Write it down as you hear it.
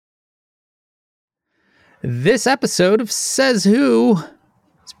This episode of Says Who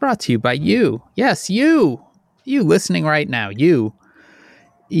is brought to you by you. Yes, you. You listening right now. You.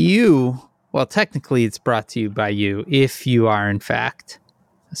 Well, technically it's brought to you by you if you are, in fact,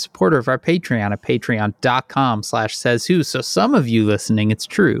 a supporter of our Patreon at patreon.com/sayswho. So some of you listening, it's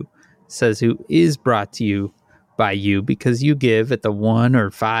true. Says Who is brought to you by you because you give at the $1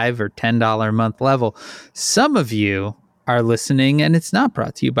 or $5 or $10 a month level. Some of you are listening and it's not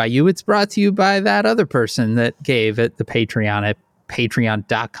brought to you by you. It's brought to you by that other person that gave at the Patreon at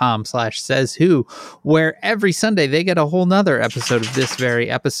patreon.com/sayswho, where every Sunday they get a whole nother episode of this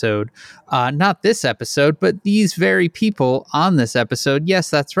very episode. Not this episode, but these very people on this episode. Yes,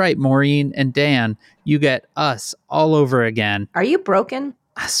 that's right. Maureen and Dan, you get us all over again. Are you broken?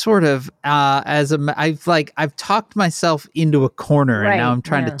 Sort of. I've talked myself into a corner, and now I'm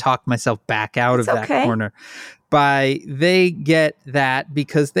trying to talk myself back out of that corner. They get that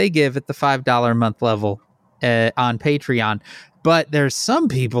because they give at the $5 a month level on Patreon. But there's some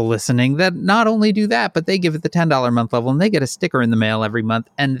people listening that not only do that, but they give it the $10 a month level and they get a sticker in the mail every month.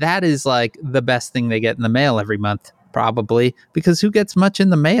 And that is like the best thing they get in the mail every month, probably, because who gets much in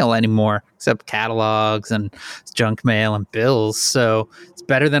the mail anymore except catalogs and junk mail and bills. So it's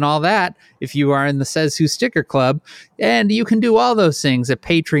better than all that if you are in the Says Who sticker club. And you can do all those things at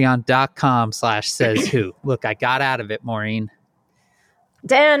patreon.com/sayswho. Look, I got out of it, Maureen.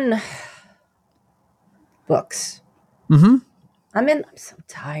 Dan, books. Mm-hmm. I'm so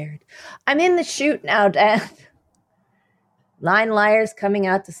tired. I'm in the shoot now, Dan. 9 Liars coming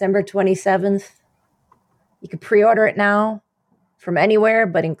out December 27th. You can pre-order it now from anywhere,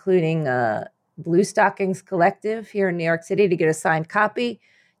 but including Blue Stockings Collective here in New York City to get a signed copy.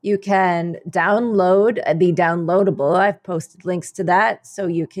 You can download the downloadable. I've posted links to that, so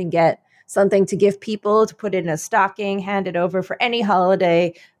you can get something to give people to put in a stocking, hand it over for any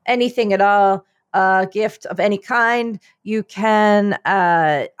holiday, anything at all. Gift of any kind. You can,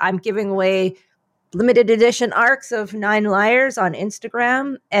 I'm giving away limited edition arcs of 9 Liars on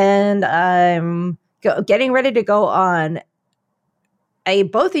Instagram, and I'm getting ready to go on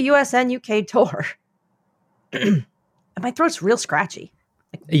both a US and UK tour. And my throat's real scratchy.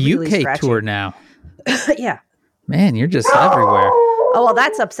 Like a really UK tour now. Yeah. Man, you're just everywhere. Oh, well,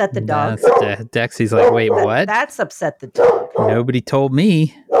 that's upset the dog. Dexy's like, wait, what? That's upset the dog. Nobody told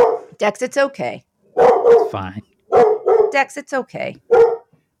me. Dex, it's okay. It's fine. Dex, it's okay.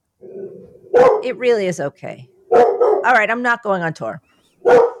 It really is okay. All right, I'm not going on tour.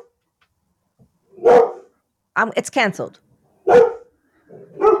 It's canceled.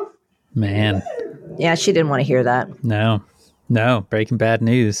 Man. Yeah, she didn't want to hear that. No, breaking bad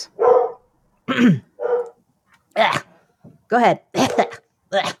news. Go ahead.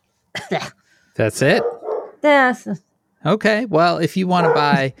 That's it? Yes. Okay, well, if you want to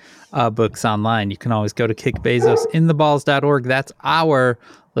buy books online, you can always go to kickbezosintheballs.org. That's our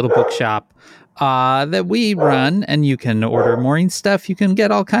little bookshop that we run, and you can order Maureen stuff. You can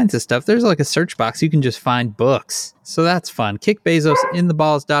get all kinds of stuff. There's like a search box. You can just find books. So that's fun.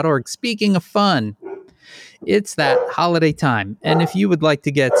 kickbezosintheballs.org. Speaking of fun, it's that holiday time. And if you would like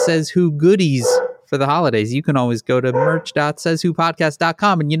to get Says Who goodies for the holidays, you can always go to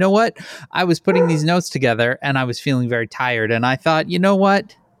merch.sayswhopodcast.com. And you know what? I was putting these notes together and I was feeling very tired. And I thought, you know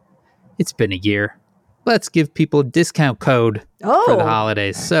what? It's been a year. Let's give people a discount code for the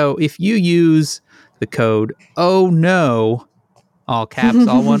holidays. So if you use the code OHNO, all caps,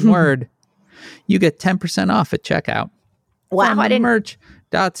 all one word, you get 10% off at checkout. Wow.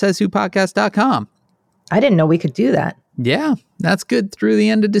 merch.sayswhopodcast.com. I didn't know we could do that. Yeah, that's good through the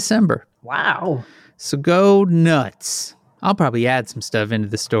end of December. Wow. So go nuts. I'll probably add some stuff into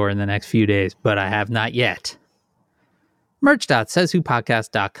the store in the next few days, but I have not yet.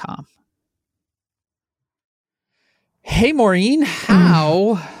 merch.sayswhopodcast.com. Hey, Maureen,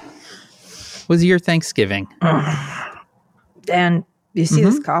 how was your Thanksgiving? Dan, you see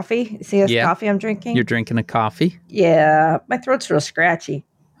this coffee? You see this coffee I'm drinking? You're drinking a coffee? Yeah, my throat's real scratchy.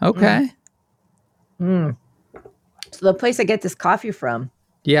 Okay. So the place I get this coffee from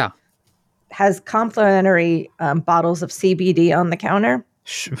has complimentary bottles of CBD on the counter.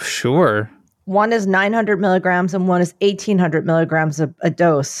 Sure. One is 900 milligrams and one is 1,800 milligrams a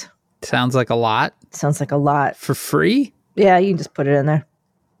dose. Sounds like a lot. Sounds like a lot. For free? Yeah, you can just put it in there.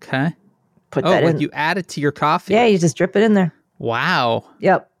 Okay. Put that in. You add it to your coffee? Yeah, you just drip it in there. Wow.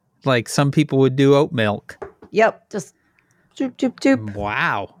 Yep. Like some people would do oat milk. Yep. Just doop, doop, doop.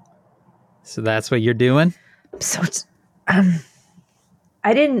 Wow. So that's what you're doing? So it's, I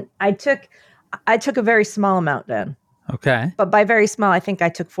took a very small amount then. Okay. But by very small, I think I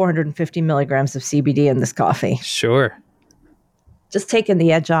took 450 milligrams of CBD in this coffee. Sure. Just taking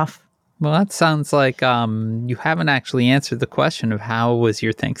the edge off. Well, that sounds like you haven't actually answered the question of how was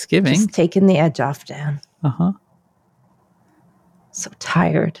your Thanksgiving. Just taking the edge off, Dan. Uh-huh. So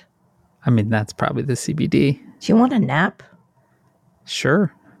tired. I mean, that's probably the CBD. Do you want a nap?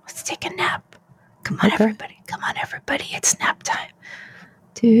 Sure. Let's take a nap. Come on, Okay. everybody. Come on, everybody. It's nap time.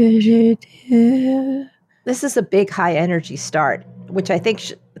 This is a big high energy start, which I think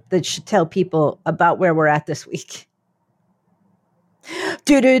that should tell people about where we're at this week.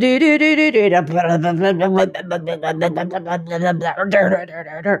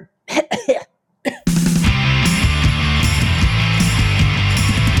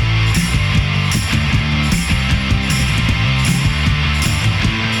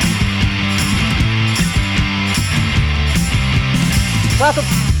 Welcome.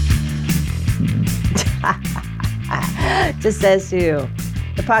 Just says who?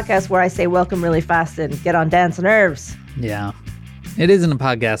 The podcast where I say welcome really fast and get on Dan's nerves. Yeah. It isn't a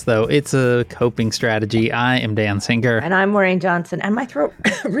podcast, though. It's a coping strategy. I am Dan Singer. And I'm Maureen Johnson, and my throat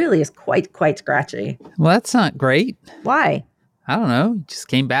really is quite scratchy. Well, that's not great. Why? I don't know. You just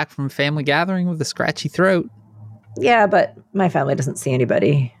came back from a family gathering with a scratchy throat. Yeah, but my family doesn't see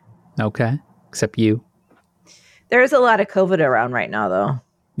anybody. Okay. Except you. There is a lot of COVID around right now, though.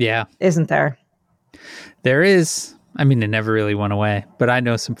 Yeah. Isn't there? There is. I mean, it never really went away. But I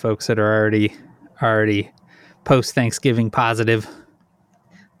know some folks that are already post-Thanksgiving positive.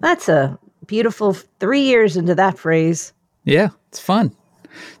 That's a beautiful 3 years into that phrase. Yeah, it's fun.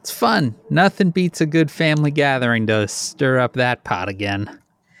 It's fun. Nothing beats a good family gathering to stir up that pot again.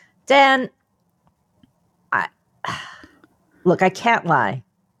 Dan, look, I can't lie.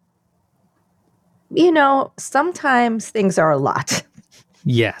 You know, sometimes things are a lot.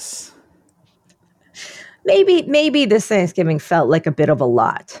 Yes. Maybe this Thanksgiving felt like a bit of a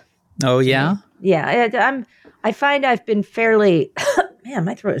lot. Oh, yeah? Yeah, I find I've been fairly... Man,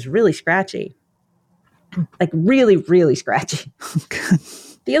 my throat is really scratchy. Like really scratchy.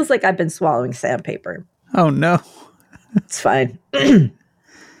 Feels like I've been swallowing sandpaper. Oh, no. It's fine. It's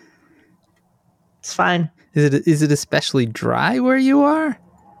fine. Is it especially dry where you are?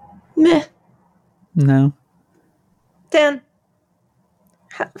 Meh. No. Dan,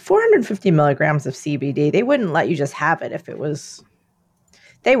 450 milligrams of CBD, they wouldn't let you just have it if it was...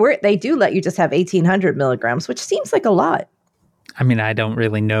 They do let you just have 1,800 milligrams, which seems like a lot. I mean, I don't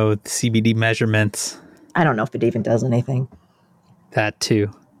really know the CBD measurements. I don't know if it even does anything. That too.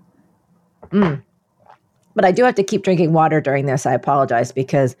 But I do have to keep drinking water during this. I apologize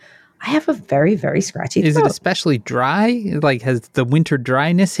because I have a very scratchy throat. Is it especially dry? Like, has the winter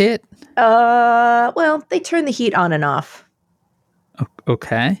dryness hit? Well, they turn the heat on and off.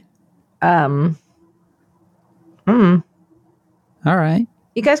 Okay. All right.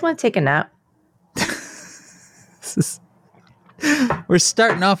 You guys want to take a nap? We're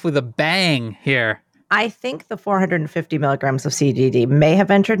starting off with a bang here. I think the 450 milligrams of CBD may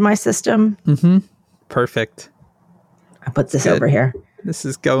have entered my system. Mm-hmm. Perfect. I put this over here. This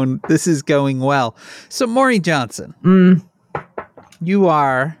is going well. So, Maureen Johnson, you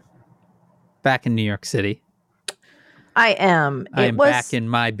are back in New York City. I am. I am back in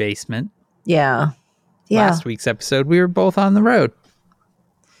my basement. Yeah. Last week's episode, we were both on the road.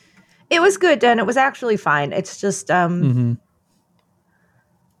 It was good, Dan. It was actually fine. It's just,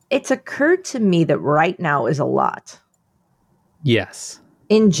 It's occurred to me that right now is a lot. Yes.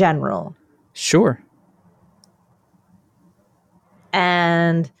 In general. Sure.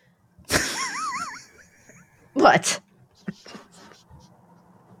 And what?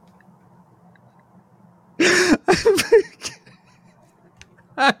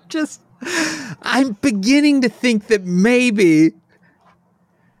 I'm beginning to think that maybe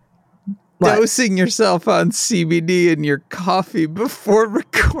dosing yourself on CBD in your coffee before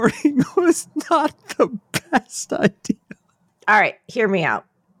recording was not the best idea. All right, hear me out.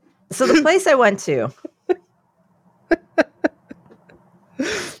 So the place I went to,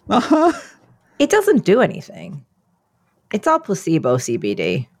 it doesn't do anything. It's all placebo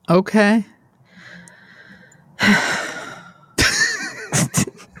CBD. Okay.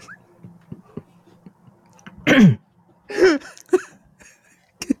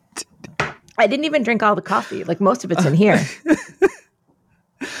 I didn't even drink all the coffee. Like most of it's in here.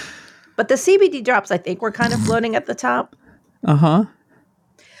 But the CBD drops, I think, were kind of floating at the top. Uh-huh.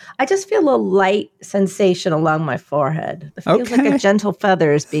 I just feel a light sensation along my forehead. It feels like a gentle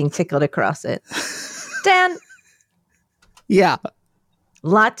feather is being tickled across it. Dan. Yeah.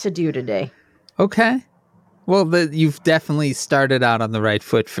 Lot to do today. Okay. Well, you've definitely started out on the right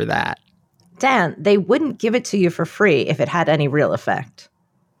foot for that. Dan, they wouldn't give it to you for free if it had any real effect.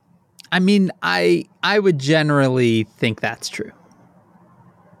 I mean, I would generally think that's true.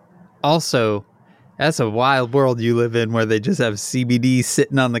 Also, that's a wild world you live in where they just have CBD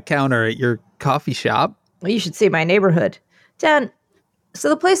sitting on the counter at your coffee shop. Well, you should see my neighborhood. Dan, so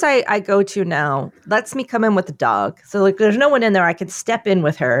the place I go to now lets me come in with the dog. So like there's no one in there. I can step in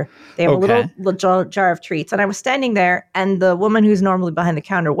with her. They have a little jar of treats. And I was standing there and the woman who's normally behind the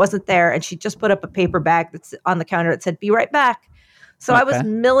counter wasn't there. And she just put up a paper bag that's on the counter that said, "Be right back." So I was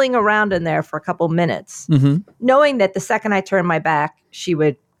milling around in there for a couple minutes, knowing that the second I turned my back, she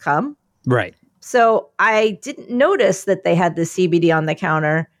would come. Right. So I didn't notice that they had the CBD on the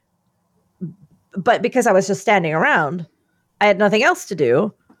counter, but because I was just standing around, I had nothing else to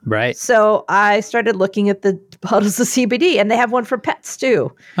do. Right. So I started looking at the bottles of CBD, and they have one for pets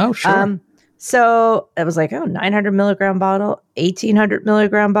too. Oh, sure. So I was like, 900 milligram bottle, 1800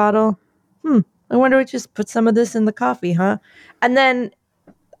 milligram bottle. I wonder if we just put some of this in the coffee, huh? And then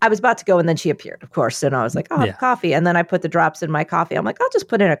I was about to go, and then she appeared, of course. And I was like, coffee. And then I put the drops in my coffee. I'm like, I'll just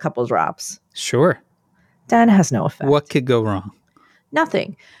put in a couple drops. Sure. Dan, has no effect. What could go wrong?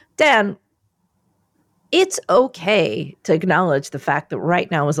 Nothing. Dan, it's okay to acknowledge the fact that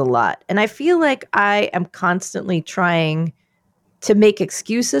right now is a lot. And I feel like I am constantly trying to make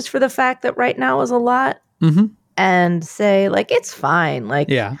excuses for the fact that right now is a lot and say, like, it's fine. Like,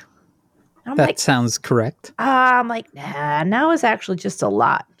 yeah. That sounds correct. I'm like, nah, now is actually just a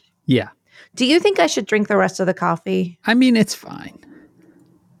lot. Yeah. Do you think I should drink the rest of the coffee? I mean, it's fine.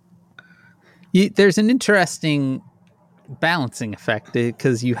 There's an interesting balancing effect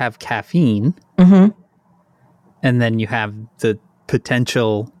because you have caffeine and then you have the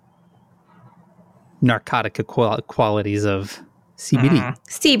potential narcotic qualities of CBD.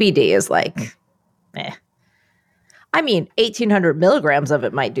 CBD is like, I mean, 1800 milligrams of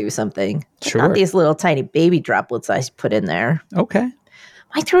it might do something. Sure. Not these little tiny baby droplets I put in there. Okay.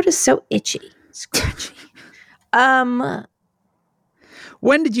 My throat is so itchy. Scratchy.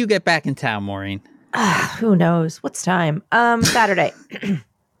 When did you get back in town, Maureen? Who knows? What's time? Saturday.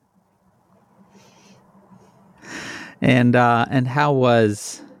 And how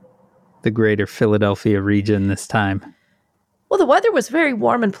was the greater Philadelphia region this time? Well, the weather was very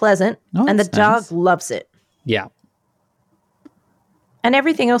warm and pleasant, and the dog loves it. Yeah. And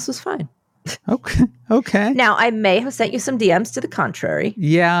everything else was fine. Okay. Now, I may have sent you some DMs to the contrary.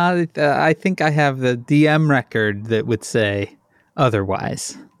 Yeah, I think I have the DM record that would say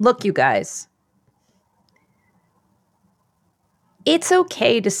otherwise. Look, you guys. It's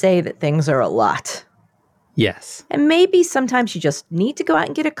okay to say that things are a lot. Yes. And maybe sometimes you just need to go out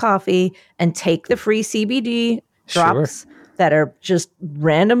and get a coffee and take the free CBD drops that are just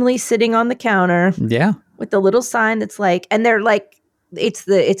randomly sitting on the counter. Yeah. With the little sign that's like, and they're like, it's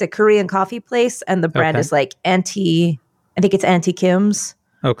a Korean coffee place, and the brand is like I think it's Auntie Kim's.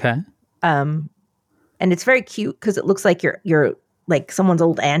 Okay. And it's very cute because it looks like you're like someone's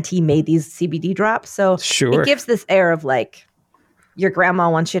old auntie made these CBD drops. So it gives this air of like your grandma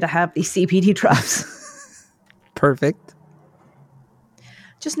wants you to have these CBD drops. Perfect.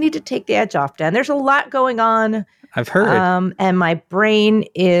 Just need to take the edge off, Dan. There's a lot going on. I've heard. And my brain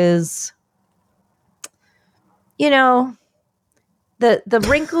is, the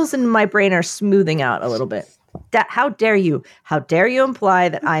wrinkles in my brain are smoothing out a little bit. How dare you? How dare you imply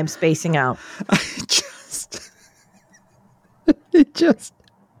that I'm spacing out? It's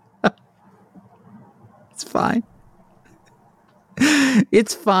fine.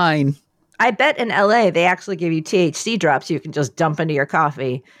 It's fine. I bet in LA they actually give you THC drops you can just dump into your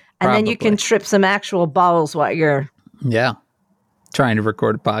coffee. And then you can trip some actual balls while you're... Yeah. Trying to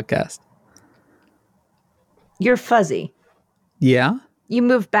record a podcast. You're fuzzy. Yeah? You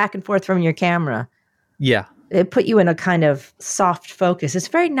move back and forth from your camera. Yeah. It put you in a kind of soft focus. It's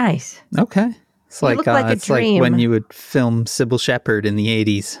very nice. Okay. It's like a dream. Like when you would film Sybil Shepherd in the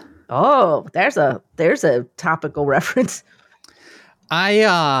 80s. Oh, there's a topical reference.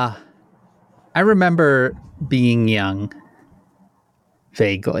 I remember being young.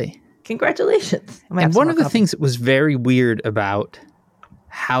 Vaguely. Congratulations. And one of the things that was very weird about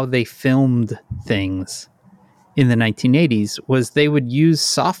how they filmed things in the 1980s was they would use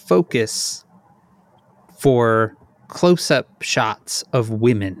soft focus for close-up shots of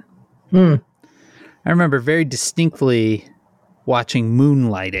women. I remember very distinctly watching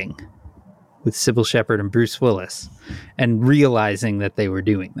Moonlighting with Sybil Shepherd and Bruce Willis and realizing that they were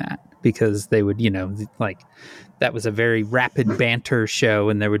doing that because they would, that was a very rapid banter show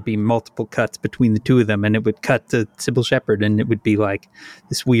and there would be multiple cuts between the two of them and it would cut to Sybil Shepherd and it would be like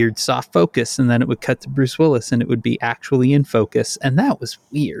this weird soft focus and then it would cut to Bruce Willis and it would be actually in focus and that was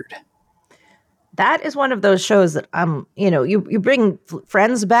weird. That is one of those shows that you bring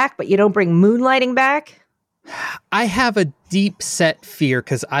Friends back but you don't bring Moonlighting back. I have a deep set fear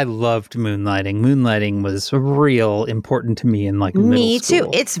because I loved moonlighting. Moonlighting was real important to me in like middle Me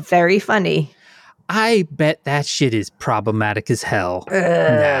school. too. It's very funny. I bet that shit is problematic as hell.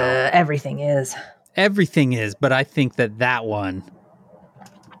 now. Everything is. Everything is, but I think that one,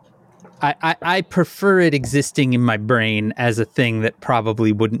 I prefer it existing in my brain as a thing that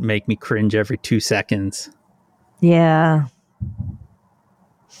probably wouldn't make me cringe every 2 seconds. Yeah.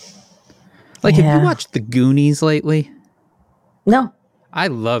 Like, have you watched The Goonies lately? No. I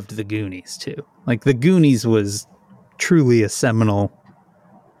loved The Goonies too. Like, The Goonies was truly a seminal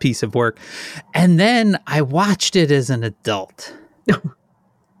piece of work. And then I watched it as an adult.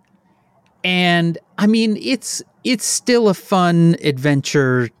 And I mean, it's still a fun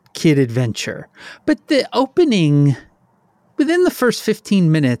adventure, kid adventure. But the opening, within the first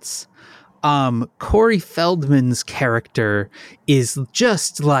 15 minutes, Corey Feldman's character is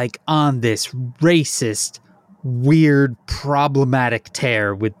just like on this racist, weird, problematic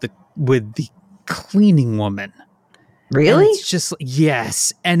tear with the cleaning woman. Really? And it's just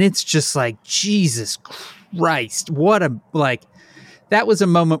yes, and it's just like Jesus Christ, what a like. That was a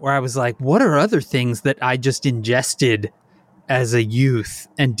moment where I was like, what are other things that I just ingested as a youth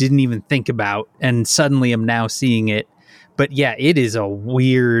and didn't even think about, and suddenly I'm now seeing it. But yeah, it is a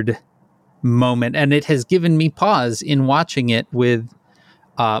weird moment, and it has given me pause in watching it with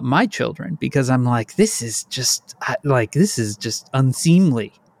my children, because I'm like, this is just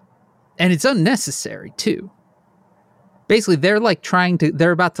unseemly, and it's unnecessary too. Basically, they're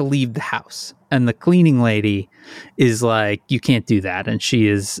about to leave the house, and the cleaning lady is like, you can't do that, and she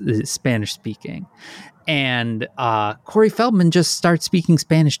is Spanish speaking, and Corey Feldman just starts speaking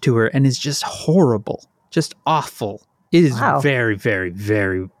Spanish to her and is just horrible, just awful. It is very, very,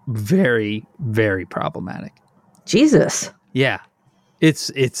 very, very, very problematic. Jesus. Yeah.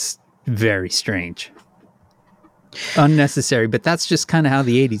 It's very strange. Unnecessary, but that's just kind of how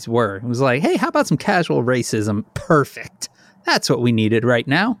the 80s were. It was like, hey, how about some casual racism? Perfect. That's what we needed right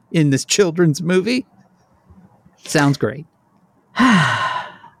now in this children's movie. Sounds great.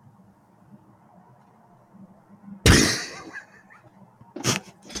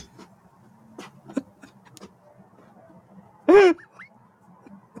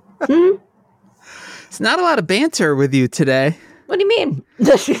 It's not a lot of banter with you today. What do you mean?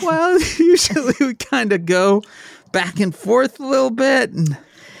 Well, usually we kind of go back and forth a little bit.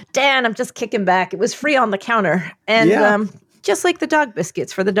 Dan, I'm just kicking back. It was free on the counter. And just like the dog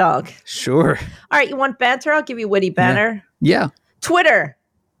biscuits for the dog. Sure. All right, you want banter? I'll give you witty banter. Yeah. Twitter.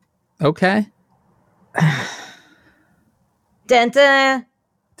 Okay. Dun, dun.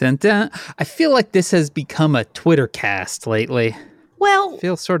 Dun, dun. I feel like this has become a Twitter cast lately. Well, I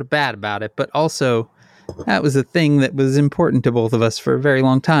feel sort of bad about it, but also that was a thing that was important to both of us for a very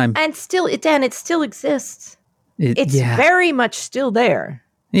long time. And still, Dan, it still exists. It's very much still there.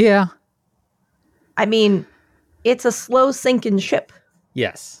 Yeah. I mean, it's a slow sinking ship.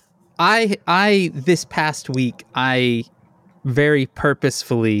 Yes. I this past week, I very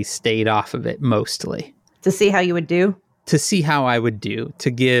purposefully stayed off of it mostly. To see how you would do? To see how I would do,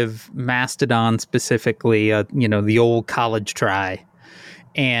 to give Mastodon specifically, the old college try.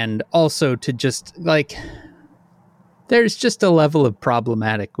 And also to just, like, there's just a level of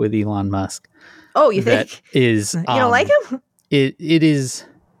problematic with Elon Musk. Oh, you think? That is... you don't like him? It is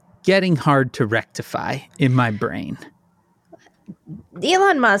getting hard to rectify in my brain.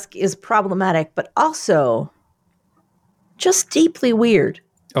 Elon Musk is problematic, but also just deeply weird.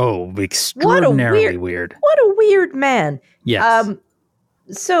 Oh, extraordinarily weird. What a weird man. Yes.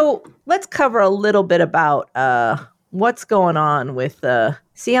 So let's cover a little bit about what's going on with...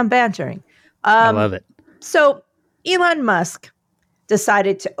 see, I'm bantering. I love it. So Elon Musk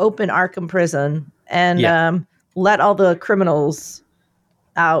decided to open Arkham Prison and let all the criminals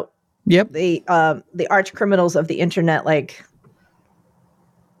out. Yep. The arch criminals of the internet, like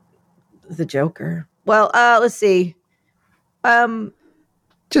the Joker. Well, let's see.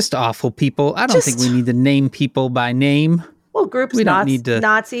 Just awful people. I don't think we need to name people by name. Well, groups, we don't need to,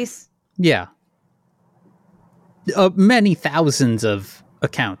 Nazis. Yeah. Many thousands of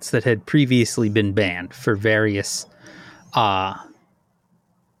accounts that had previously been banned for various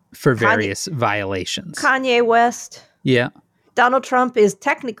violations. Kanye West. Yeah. Donald Trump is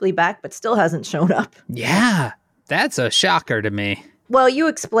technically back, but still hasn't shown up. Yeah. That's a shocker to me. Well, you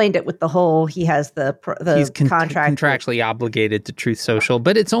explained it with the whole, he has the he's contract. Contractually obligated to Truth Social,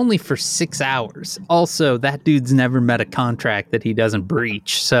 but it's only for 6 hours. Also, that dude's never met a contract that he doesn't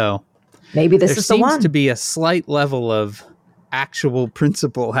breach, so... Maybe this is the one. There seems to be a slight level of actual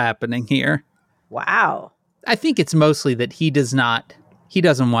principle happening here. Wow. I think it's mostly that he doesn't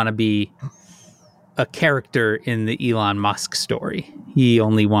want to be a character in the Elon Musk story. He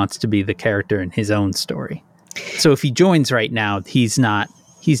only wants to be the character in his own story. So if he joins right now, he's not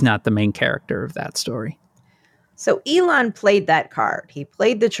the main character of that story. So Elon played that card. He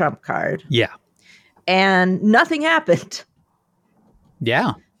played the Trump card. Yeah. And nothing happened.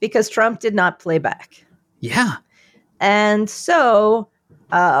 Yeah. Because Trump did not play back. Yeah. And so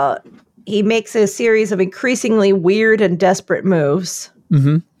he makes a series of increasingly weird and desperate moves,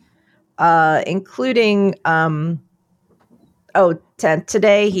 including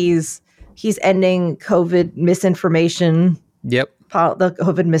today he's ending COVID misinformation. Yep. The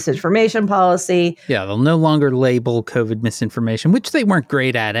COVID misinformation policy. Yeah, they'll no longer label COVID misinformation, which they weren't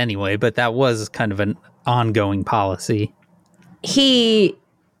great at anyway, but that was kind of an ongoing policy.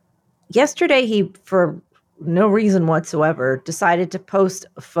 Yesterday, for no reason whatsoever, decided to post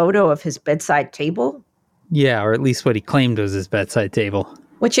a photo of his bedside table. Yeah, or at least what he claimed was his bedside table.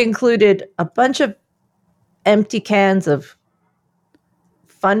 Which included a bunch of empty cans of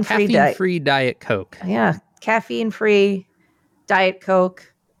caffeine-free Diet Coke. Yeah, caffeine-free Diet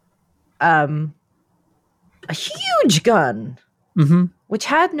Coke. A huge gun, which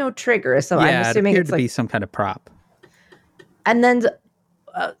had no trigger, so I'm assuming it appeared to be some kind of prop. And then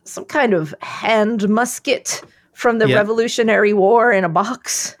some kind of hand musket from the Revolutionary War in a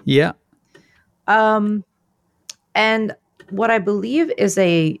box. Yeah. And what I believe is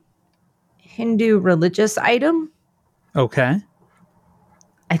a Hindu religious item. Okay.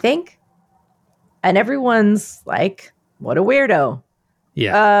 I think. And everyone's like, what a weirdo.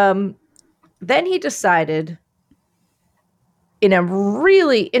 Yeah. Then he decided, in a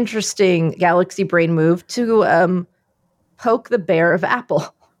really interesting galaxy brain move, to poke the bear of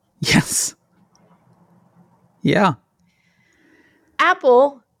Apple. Yes. Yeah.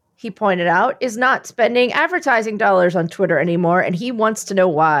 Apple, he pointed out, is not spending advertising dollars on Twitter anymore, and he wants to know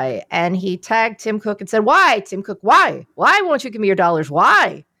why. And he tagged Tim Cook and said, why, Tim Cook, why? Why won't you give me your dollars?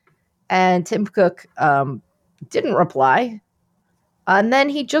 Why? And Tim Cook didn't reply. And then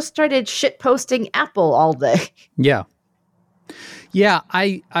he just started shitposting Apple all day. Yeah. Yeah,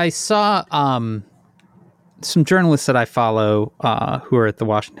 I saw some journalists that I follow who are at the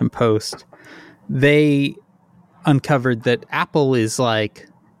Washington Post. They uncovered that Apple is like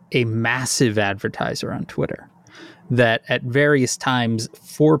a massive advertiser on Twitter. That at various times,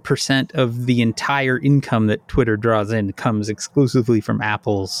 4% of the entire income that Twitter draws in comes exclusively from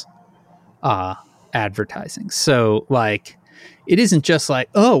Apple's advertising. So, like, it isn't just like,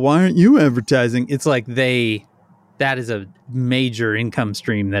 oh, why aren't you advertising? It's like that is a major income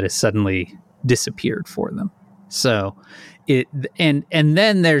stream that has suddenly disappeared for them. So and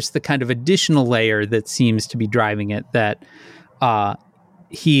then there's the kind of additional layer that seems to be driving it, that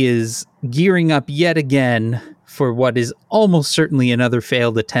he is gearing up yet again for what is almost certainly another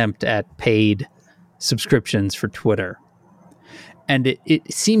failed attempt at paid subscriptions for Twitter. And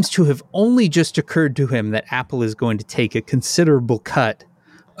it seems to have only just occurred to him that Apple is going to take a considerable cut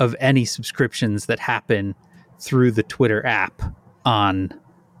of any subscriptions that happen through the Twitter app on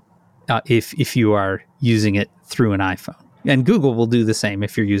if you are using it through an iPhone. And Google will do the same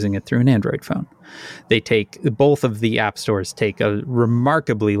if you're using it through an Android phone. Both of the app stores take a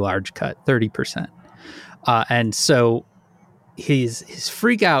remarkably large cut, 30%. And so his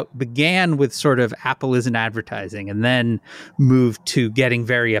freak out began with sort of Apple isn't advertising, and then moved to getting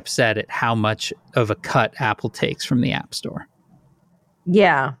very upset at how much of a cut Apple takes from the App Store.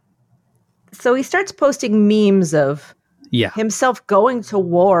 Yeah. So he starts posting memes of himself going to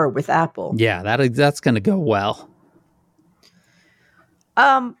war with Apple. Yeah, that's going to go well.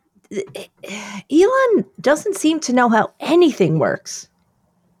 Elon doesn't seem to know how anything works.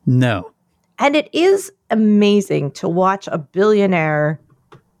 No. And it is amazing to watch a billionaire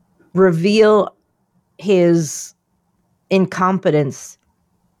reveal his incompetence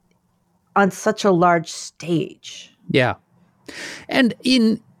on such a large stage. Yeah. And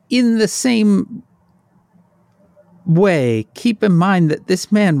in the same way, keep in mind that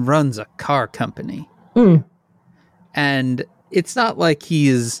this man runs a car company. And it's not like he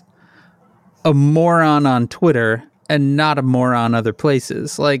is a moron on Twitter and not a moron other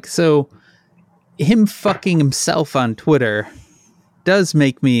places. Like, so him fucking himself on Twitter does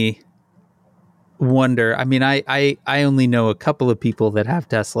make me wonder. I mean, I only know a couple of people that have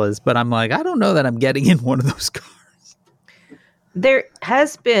Teslas, but I'm like, I don't know that I'm getting in one of those cars. There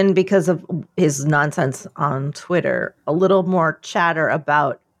has been, because of his nonsense on Twitter, a little more chatter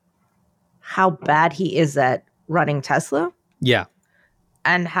about how bad he is at running Tesla. Yeah.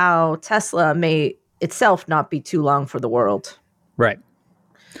 And how Tesla may itself not be too long for the world. Right.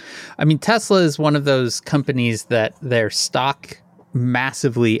 I mean, Tesla is one of those companies that their stock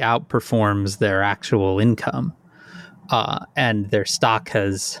massively outperforms their actual income. And their stock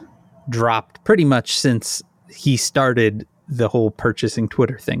has dropped pretty much since he started the whole purchasing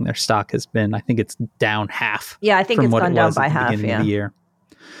Twitter thing. Their stock has been, I think it's down half. Yeah, I think from it's what gone it down was by at the half. beginning Yeah. of the year.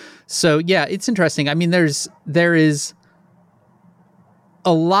 So yeah, it's interesting. I mean, there is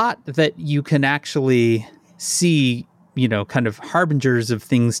a lot that you can actually see, you know, kind of harbingers of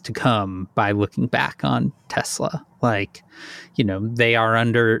things to come by looking back on Tesla. Like, you know, they are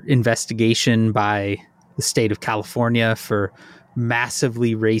under investigation by the state of California for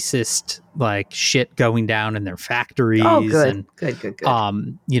massively racist like shit going down in their factories. Oh, good. And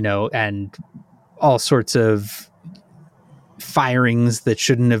Good. you know, and all sorts of firings that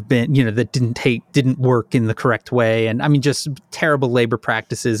shouldn't have been, you know, that didn't work in the correct way. And I mean, just terrible labor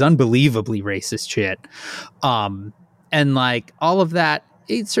practices, unbelievably racist shit. And like all of that,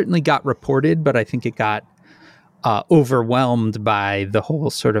 it certainly got reported, but I think it got overwhelmed by the whole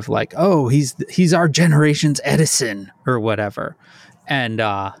sort of like, oh, he's our generation's Edison or whatever. And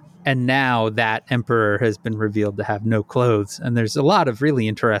now that emperor has been revealed to have no clothes. And there's a lot of really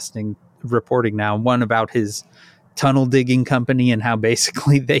interesting reporting now. One about his tunnel digging company and how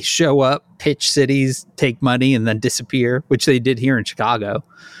basically they show up, pitch cities, take money, and then disappear, which they did here in Chicago.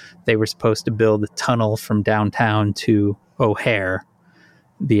 They were supposed to build a tunnel from downtown to O'Hare,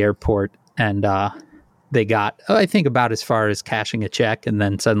 the airport, and they got, I think, about as far as cashing a check, and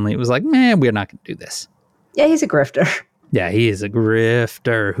then suddenly it was like, man, we're not going to do this. Yeah, he's a grifter. Yeah, he is a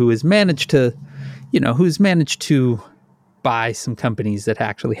grifter who has managed to buy some companies that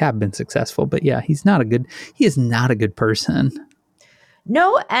actually have been successful. But yeah, he is not a good person.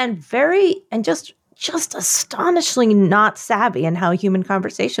 No, and just astonishingly not savvy in how human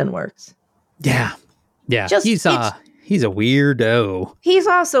conversation works. Yeah. He's a weirdo. He's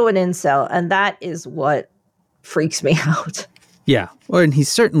also an incel, and that is what freaks me out. Yeah, well, and he's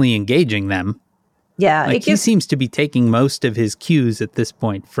certainly engaging them. Yeah, like he seems to be taking most of his cues at this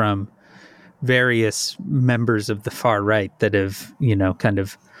point from various members of the far right that have, you know, kind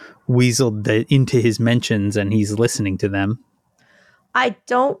of weaseled into his mentions, and he's listening to them. I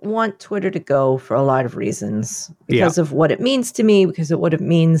don't want Twitter to go for a lot of reasons because of what it means to me, because of what it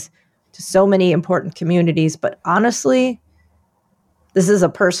means to so many important communities. But honestly, this is a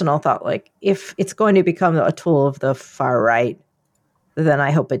personal thought. Like, if it's going to become a tool of the far right, then I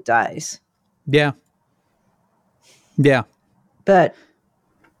hope it dies. Yeah. But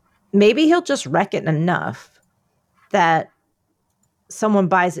maybe he'll just wreck it enough that someone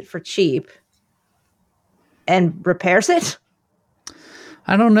buys it for cheap and repairs it.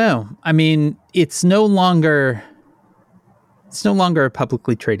 I don't know. I mean, it's no longer a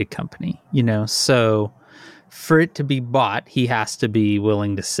publicly traded company, you know, so for it to be bought, he has to be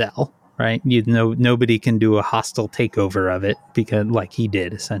willing to sell, right? You know, nobody can do a hostile takeover of it because like he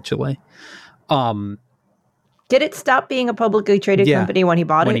did essentially. Did it stop being a publicly traded company when he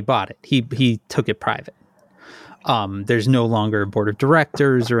bought it? When he bought it, he took it private. There's no longer a board of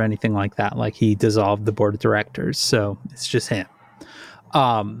directors or anything like that. Like he dissolved the board of directors. So it's just him.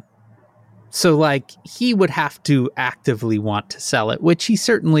 So like he would have to actively want to sell it, which he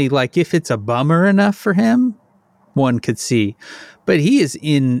certainly, like, if it's a bummer enough for him, one could see, but he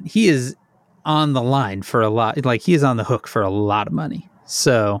is on the line for a lot. Like he is on the hook for a lot of money.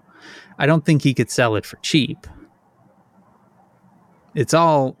 So I don't think he could sell it for cheap. It's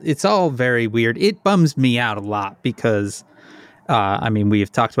all very weird. It bums me out a lot because, I mean, we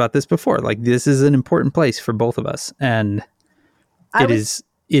have talked about this before. Like this is an important place for both of us, and it is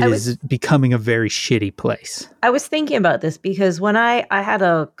becoming a very shitty place. I was thinking about this because when I had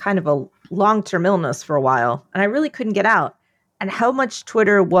a kind of a long-term illness for a while, and I really couldn't get out, and how much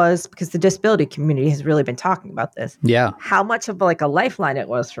Twitter was, because the disability community has really been talking about this. Yeah. How much of like a lifeline it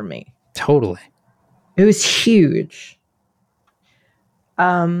was for me. Totally. It was huge.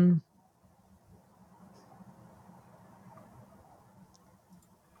 I'm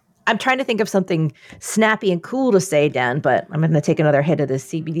trying to think of something snappy and cool to say, Dan, but I'm going to take another hit of this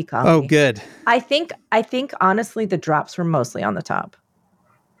CBD coffee. Oh, good. I think honestly the drops were mostly on the top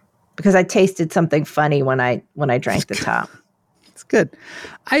because I tasted something funny when I drank the top. It's good.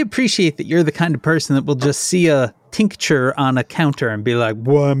 I appreciate that you're the kind of person that will just see a tincture on a counter and be like,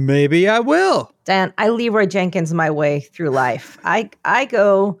 well, maybe I will. Dan, I Leroy Jenkins my way through life. I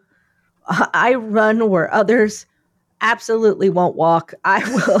run where others absolutely won't walk. I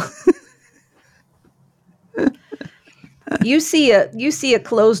will. You see a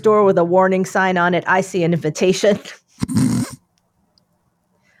closed door with a warning sign on it. I see an invitation.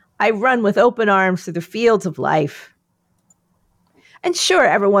 I run with open arms through the fields of life. And sure,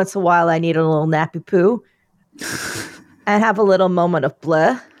 every once in a while I need a little nappy poo. and have a little moment of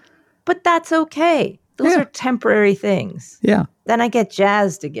blah. But that's okay. Those are temporary things. Yeah. Then I get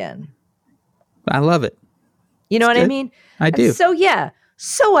jazzed again. I love it. You know what I mean? I do. So, yeah.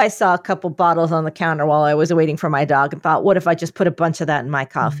 So I saw a couple bottles on the counter while I was waiting for my dog and thought, what if I just put a bunch of that in my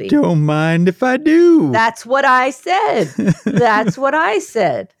coffee? Don't mind if I do. That's what I said. That's what I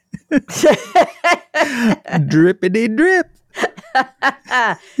said. Drippity drip.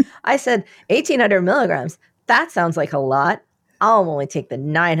 I said 1,800 milligrams. That sounds like a lot. I'll only take the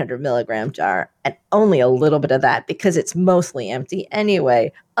 900 milligram jar and only a little bit of that because it's mostly empty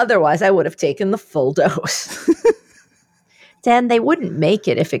anyway. Otherwise, I would have taken the full dose. Dan, they wouldn't make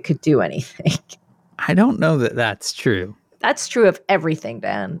it if it could do anything. I don't know that that's true. That's true of everything,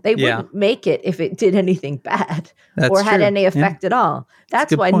 Dan. They wouldn't make it if it did anything bad or had any effect at all.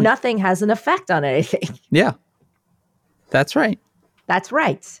 That's why nothing has an effect on anything. Yeah. That's right. That's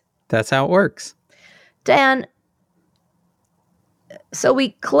right. That's how it works. Dan, so we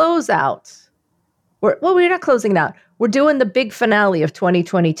close out. We're not closing it out. We're doing the big finale of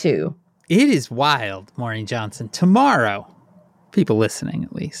 2022. It is wild, Maureen Johnson. Tomorrow, people listening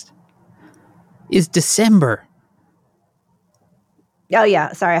at least, is December. Oh,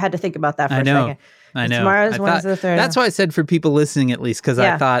 yeah. Sorry, I had to think about that for a second. I know. Tomorrow's Wednesday the 3rd. That's why I said for people listening at least, because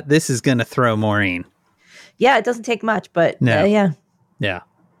I thought this is going to throw Maureen. Yeah, it doesn't take much, but yeah. Yeah.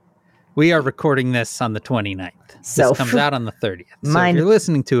 We are recording this on the 29th. So this comes out on the 30th. So if you're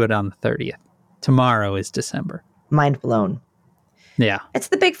listening to it on the 30th, tomorrow is December. Mind blown. Yeah. It's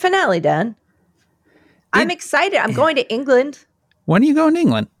the big finale, Dan. I'm excited. I'm going to England. When are you going to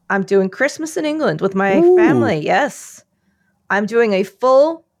England? I'm doing Christmas in England with my family. Yes. I'm doing a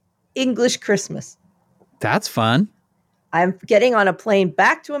full English Christmas. That's fun. I'm getting on a plane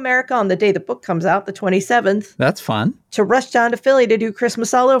back to America on the day the book comes out, the 27th. That's fun. To rush down to Philly to do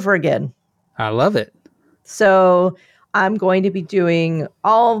Christmas all over again. I love it. So I'm going to be doing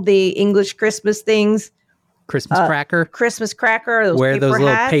all the English Christmas things. Christmas cracker. Wear those little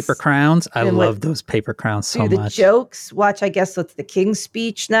hats, paper crowns. I love those paper crowns so much. Do the jokes. Watch, I guess that's the King's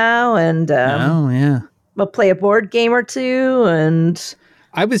Speech now. And we'll play a board game or two. And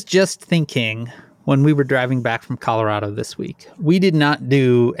I was just thinking when we were driving back from Colorado this week, we did not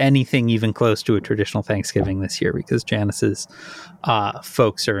do anything even close to a traditional Thanksgiving this year because Janice's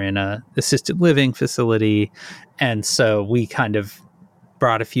folks are in a assisted living facility. And so we kind of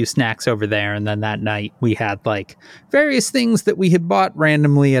brought a few snacks over there. And then that night we had like various things that we had bought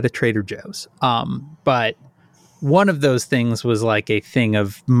randomly at a Trader Joe's. But one of those things was like a thing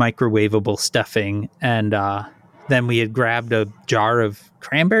of microwavable stuffing. And then we had grabbed a jar of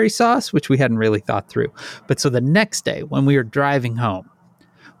cranberry sauce, which we hadn't really thought through. But so the next day when we were driving home,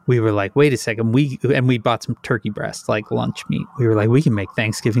 we were like, wait a second. We bought some turkey breast, like lunch meat. We were like, we can make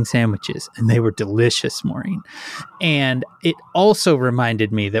Thanksgiving sandwiches. And they were delicious, Maureen. And it also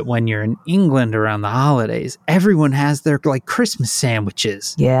reminded me that when you're in England around the holidays, everyone has their like Christmas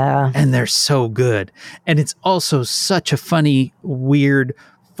sandwiches. Yeah. And they're so good. And it's also such a funny, weird,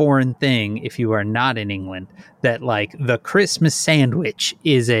 foreign thing if you are not in England, that like the Christmas sandwich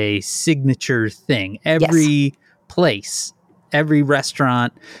is a signature thing. Every place, every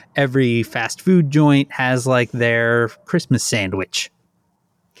restaurant, every fast food joint has like their Christmas sandwich.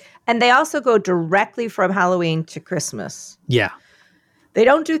 And they also go directly from Halloween to Christmas. Yeah. They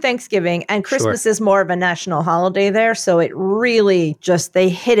don't do Thanksgiving, and Christmas is more of a national holiday there. So it really just, they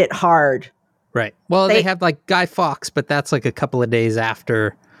hit it hard. Right. Well, they have like Guy Fawkes, but that's like a couple of days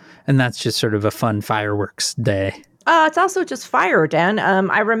after. And that's just sort of a fun fireworks day. It's also just fire, Dan.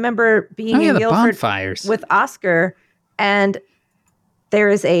 I remember being in Guildford with Oscar, and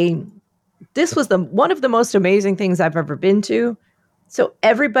this was one of the most amazing things I've ever been to. So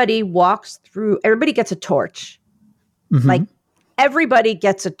everybody gets a torch. Mm-hmm. Like everybody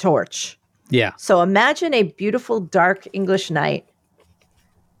gets a torch. Yeah. So imagine a beautiful, dark English night.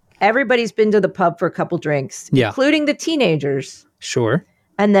 Everybody's been to the pub for a couple drinks, including the teenagers. Sure.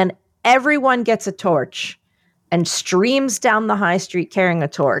 And then everyone gets a torch and streams down the high street carrying a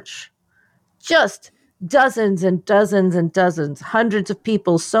torch. Just dozens and dozens and dozens, hundreds of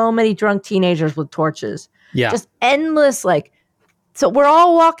people, so many drunk teenagers with torches. Yeah. Just endless, so we're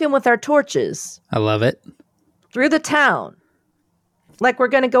all walking with our torches. I love it. Through the town. Like we're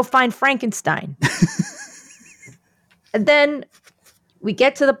going to go find Frankenstein. And then we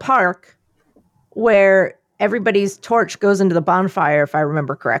get to the park where everybody's torch goes into the bonfire, if I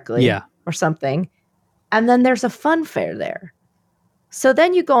remember correctly. Yeah. Or something. And then there's a fun fair there. So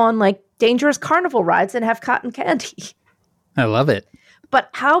then you go on like dangerous carnival rides and have cotton candy. I love it. But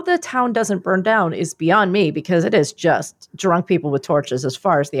how the town doesn't burn down is beyond me because it is just drunk people with torches as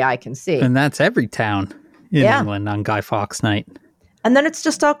far as the eye can see. And that's every town in England on Guy Fawkes night. And then it's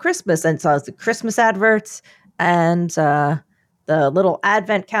just all Christmas. And so it's the Christmas adverts and the little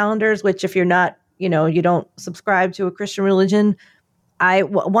advent calendars, which if you're not, you don't subscribe to a Christian religion, I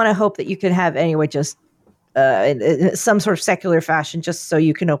want to hope that you can have anyway, just in some sort of secular fashion, just so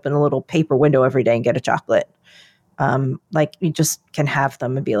you can open a little paper window every day and get a chocolate. Like you just can have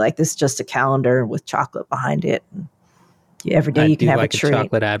them and be like, this is just a calendar with chocolate behind it. And every day you can have a treat. A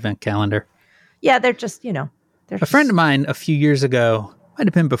chocolate advent calendar. Yeah, they're just, a friend of mine a few years ago, might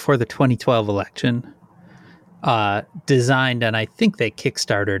have been before the 2012 election, designed, and I think they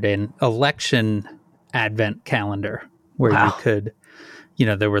kickstarted an election advent calendar where you could,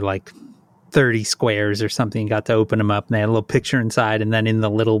 there were like 30 squares or something. You got to open them up and they had a little picture inside. And then in the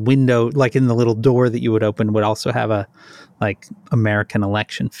little window, like in the little door that you would open, would also have a like American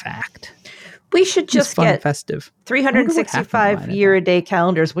election fact. We should just get festive 365 year a day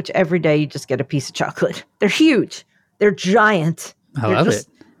calendars, which every day you just get a piece of chocolate. They're huge. They're giant. I love it.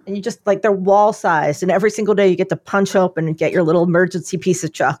 And you just like, they're wall sized. And every single day you get to punch open and get your little emergency piece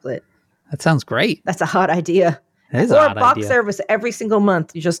of chocolate. That sounds great. That's a hot idea. It is or a hot box idea. Service every single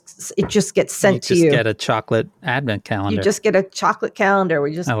month. It just gets sent to you. You just get a chocolate advent calendar. You just get a chocolate calendar.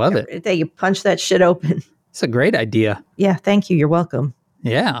 I love it. Every day you punch that shit open. It's a great idea. Yeah, thank you. You're welcome.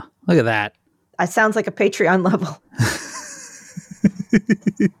 Yeah, look at that. It sounds like a Patreon level.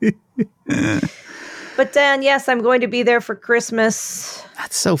 But Dan, yes, I'm going to be there for Christmas.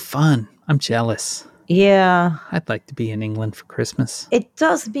 That's so fun. I'm jealous. Yeah. I'd like to be in England for Christmas. It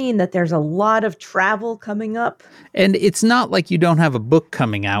does mean that there's a lot of travel coming up. And it's not like you don't have a book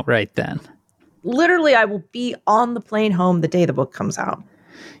coming out right then. Literally, I will be on the plane home the day the book comes out.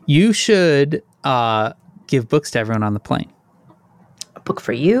 You should give books to everyone on the plane. A book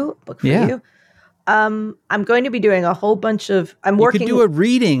for you, a book for you. I'm going to be doing a whole bunch of... You could do a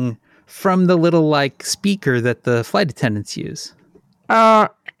reading from the little like speaker that the flight attendants use. Hey,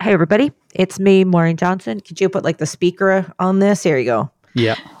 everybody. It's me, Maureen Johnson. Could you put like the speaker on this? Here you go.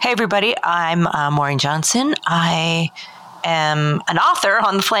 Yeah. Hey, everybody. I'm Maureen Johnson. I am an author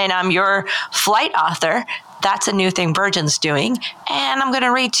on the plane. I'm your flight author. That's a new thing Virgin's doing. And I'm going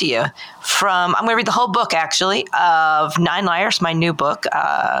to read to you I'm going to read the whole book, actually, of Nine Liars, my new book.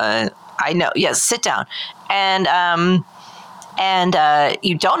 I know. Yes, sit down. And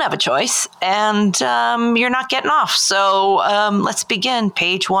you don't have a choice, and you're not getting off. So let's begin.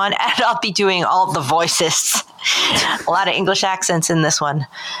 Page 1, and I'll be doing all the voices. A lot of English accents in this one.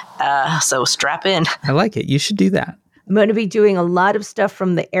 So strap in. I like it. You should do that. I'm going to be doing a lot of stuff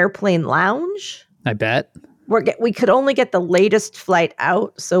from the airplane lounge. I bet. We could only get the latest flight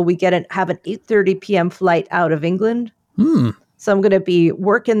out, so we have an 8:30 p.m. flight out of England. So I'm going to be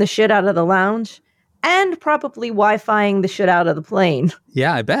working the shit out of the lounge. And probably Wi-Fiing the shit out of the plane.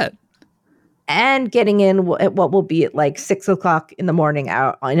 Yeah, I bet. And getting in at what will be at like 6 o'clock in the morning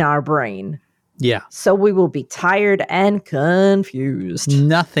out in our brain. Yeah. So we will be tired and confused.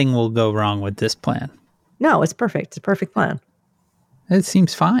 Nothing will go wrong with this plan. No, it's perfect. It's a perfect plan. It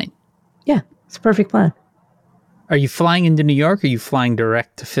seems fine. Yeah, it's a perfect plan. Are you flying into New York or are you flying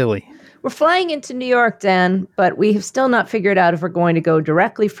direct to Philly? We're flying into New York, Dan, but we have still not figured out if we're going to go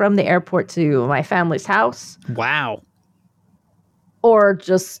directly from the airport to my family's house. Wow. Or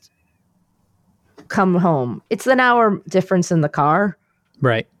just come home. It's an hour difference in the car.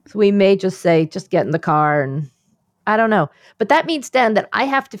 Right. So we may just say, just get in the car and I don't know. But that means, Dan, that I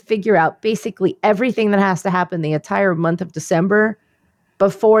have to figure out basically everything that has to happen the entire month of December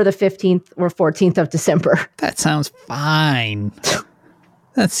before the 15th or 14th of December. That sounds fine.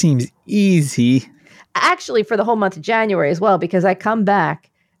 That seems easy. Actually, for the whole month of January as well, because I come back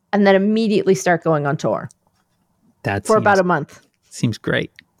and then immediately start going on tour. For about a month. Seems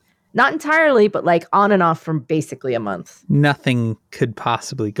great. Not entirely, but like on and off from basically a month. Nothing could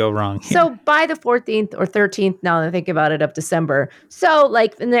possibly go wrong here. So by the 14th or 13th, now that I think about it, of December. So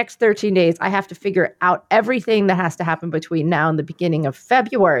like the next 13 days, I have to figure out everything that has to happen between now and the beginning of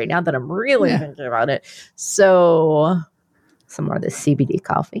February, now that I'm really thinking about it. So... some more of this CBD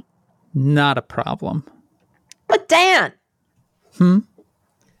coffee. Not a problem. But Dan,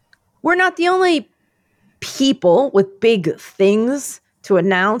 we're not the only people with big things to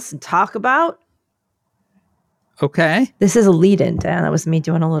announce and talk about. Okay. This is a lead-in, Dan. That was me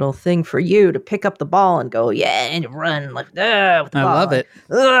doing a little thing for you to pick up the ball and go, yeah, and run like that with the ball. I love it.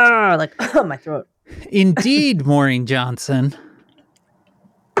 Like, my throat. Indeed, Maureen Johnson.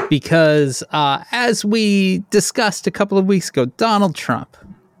 Because as we discussed a couple of weeks ago, Donald Trump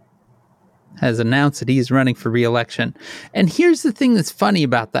has announced that he's running for re-election. And here's the thing that's funny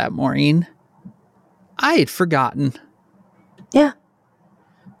about that, Maureen. I had forgotten. Yeah.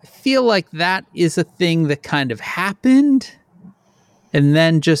 I feel like that is a thing that kind of happened and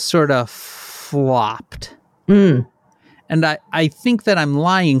then just sort of flopped. And I think that I'm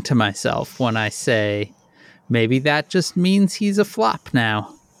lying to myself when I say maybe that just means he's a flop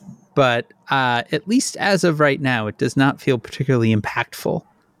now. But at least as of right now, it does not feel particularly impactful.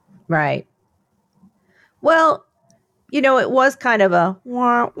 Right. Well, it was kind of a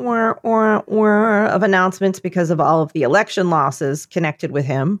of announcements because of all of the election losses connected with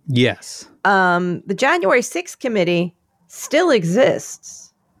him. Yes. The January 6th committee still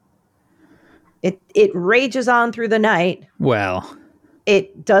exists. It rages on through the night. Well,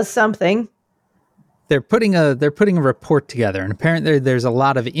 it does something. They're putting a report together, and apparently there's a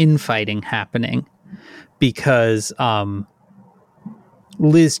lot of infighting happening because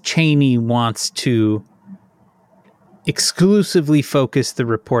Liz Cheney wants to exclusively focus the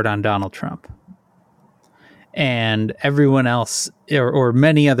report on Donald Trump. And everyone else, or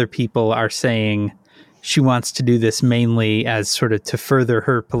many other people, are saying she wants to do this mainly as sort of to further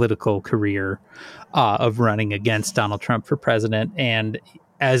her political career of running against Donald Trump for president. And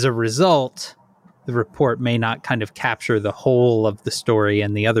as a result, the report may not kind of capture the whole of the story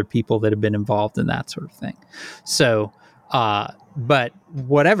and the other people that have been involved in that sort of thing. So, but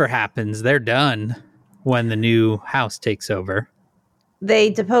whatever happens, they're done when the new House takes over. They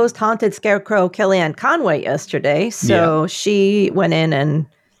deposed haunted scarecrow Kellyanne Conway yesterday. So she went in and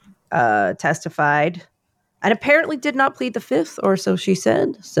testified and apparently did not plead the fifth, or so she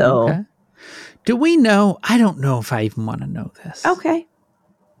said. So okay. Do we know? I don't know if I even want to know this. Okay.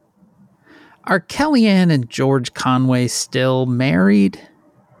 Are Kellyanne and George Conway still married?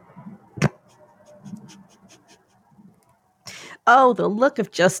 Oh, the look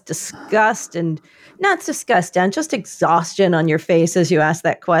of just disgust and not disgust, Dan, just exhaustion on your face as you asked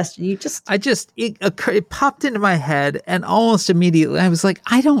that question. It popped into my head, and almost immediately I was like,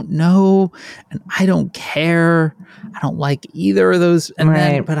 I don't know, and I don't care. I don't like either of those. And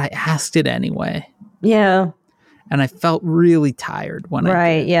then, but I asked it anyway. Yeah. And I felt really tired when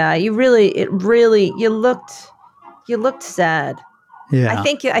I did. Yeah. You looked sad. Yeah.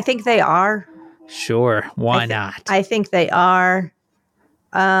 I think they are. Sure. Why not? I think they are.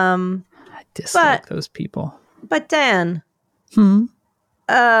 I dislike those people. But Dan.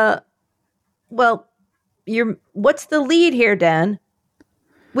 Well, what's the lead here, Dan?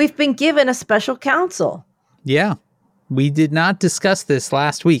 We've been given a special counsel. Yeah. We did not discuss this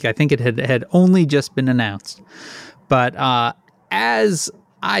last week. I think it had only just been announced. But as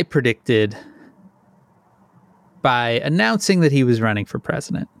I predicted, by announcing that he was running for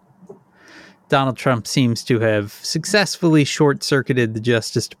president, Donald Trump seems to have successfully short-circuited the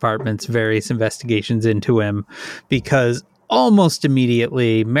Justice Department's various investigations into him, because almost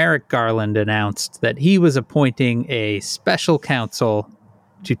immediately Merrick Garland announced that he was appointing a special counsel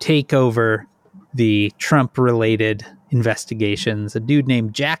to take over the Trump-related investigations. A dude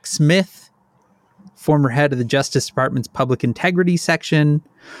named Jack Smith, former head of the Justice Department's Public Integrity Section,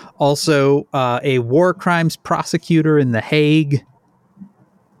 also a war crimes prosecutor in The Hague.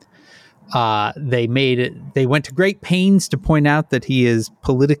 They went to great pains to point out that he is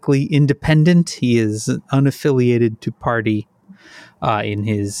politically independent. He is unaffiliated to party in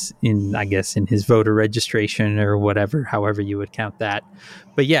his voter registration or whatever, however you would count that.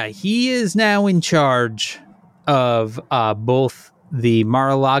 But yeah, he is now in charge of both the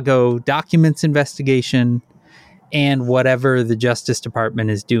Mar-a-Lago documents investigation and whatever the Justice Department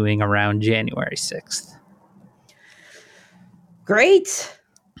is doing around January 6th. Great.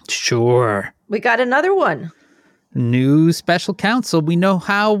 Sure. We got another one. New special counsel. We know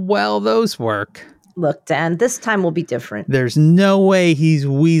how well those work. Look, Dan, this time will be different. There's no way he's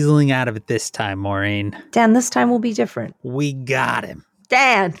weaseling out of it this time, Maureen. Dan, this time will be different. We got him.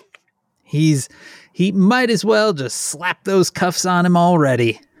 Dan. He might as well just slap those cuffs on him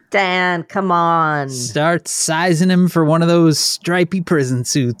already. Dan, come on. Start sizing him for one of those stripy prison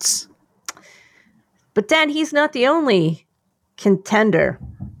suits. But Dan, he's not the only contender.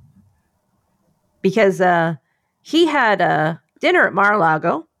 Because he had a dinner at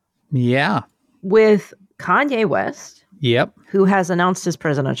Mar-a-Lago. Yeah. With Kanye West. Yep. Who has announced his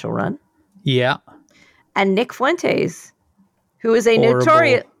presidential run. Yeah. And Nick Fuentes, who is a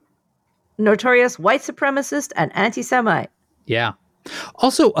notorious white supremacist and anti-Semite. Yeah.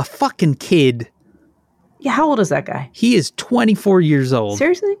 Also a fucking kid. Yeah, how old is that guy? He is 24 years old.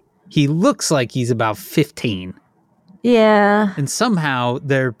 Seriously? He looks like he's about 15. Yeah. And somehow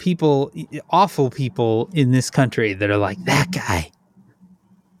there are people, awful people in this country that are like, that guy.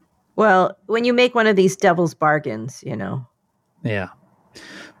 Well, when you make one of these devil's bargains, you know. Yeah.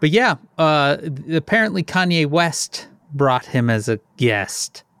 But yeah, apparently Kanye West brought him as a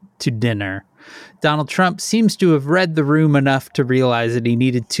guest to dinner. Donald Trump seems to have read the room enough to realize that he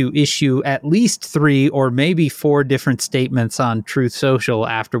needed to issue at least 3 or maybe 4 different statements on Truth Social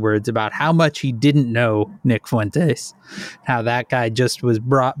afterwards about how much he didn't know Nick Fuentes, how that guy just was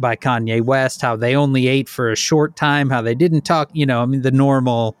brought by Kanye West, how they only ate for a short time, how they didn't talk, the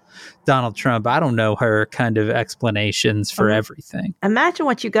normal Donald Trump, I don't know her kind of explanations for everything. Imagine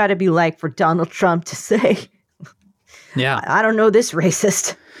what you got to be like for Donald Trump to say, yeah, I don't know this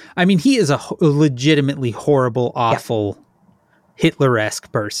racist. I mean, he is a legitimately horrible, awful, Hitler-esque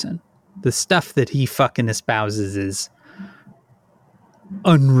person. The stuff that he fucking espouses is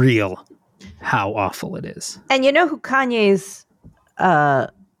unreal how awful it is. And you know who Kanye's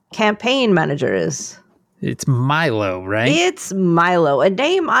campaign manager is? It's Milo, right? It's Milo, a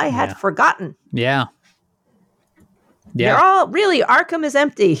name I had forgotten. Yeah. They're all really, Arkham is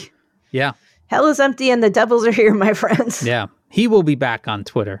empty. Yeah. Hell is empty and the devils are here, my friends. Yeah. He will be back on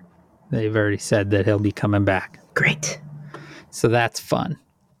Twitter. They've already said that he'll be coming back. Great. So that's fun.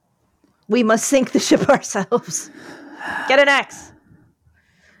 We must sink the ship ourselves. Get an axe.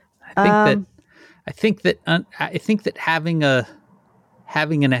 I think that having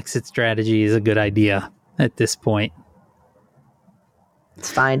an exit strategy is a good idea at this point.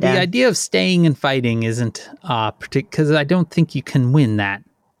 It's fine, Dan. The idea of staying and fighting isn't because I don't think you can win that.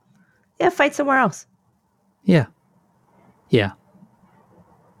 Yeah, fight somewhere else. Yeah. Yeah.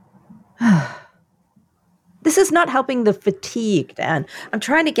 This is not helping the fatigue, Dan. I'm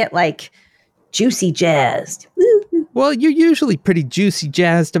trying to get juicy jazzed. Well, you're usually pretty juicy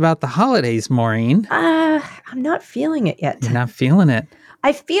jazzed about the holidays, Maureen. I'm not feeling it yet. You're not feeling it.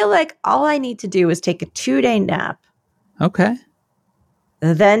 I feel like all I need to do is take a 2-day nap. Okay.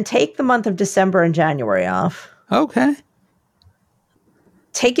 Then take the month of December and January off. Okay.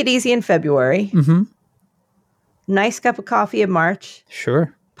 Take it easy in February. Mm-hmm. Nice cup of coffee in March.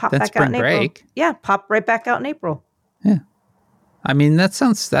 Sure. Pop That's back out in spring break. April. Yeah, pop right back out in April. Yeah. I mean, that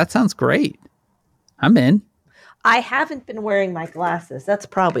sounds great. I'm in. I haven't been wearing my glasses. That's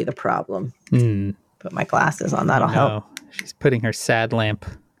probably the problem. Put my glasses on. That'll help. She's putting her sad lamp.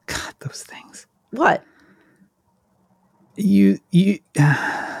 God, those things. What?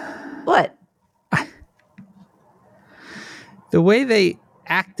 What? The way they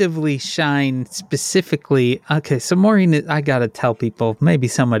actively shine specifically. Okay, so Maureen, I gotta tell people, maybe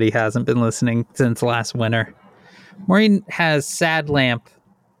somebody hasn't been listening since last winter. Maureen has sad lamp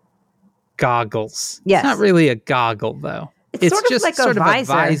goggles. Yes. It's not really a goggle though. It's sort of just like sort a of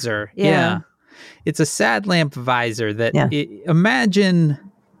visor. a visor. Yeah. It's a sad lamp visor that imagine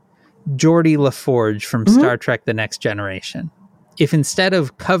Geordi LaForge from Star Trek The Next Generation. If instead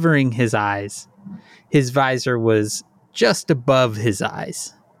of covering his eyes, his visor was just above his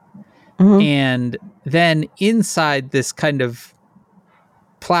eyes. And then inside this kind of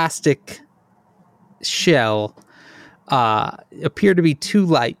plastic shell appear to be 2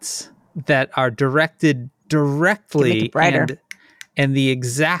 lights that are directed directly and the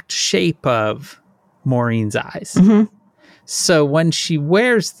exact shape of Maureen's eyes. So when she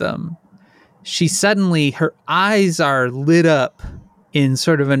wears them, her eyes are lit up in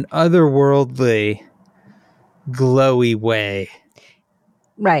sort of an otherworldly, glowy way.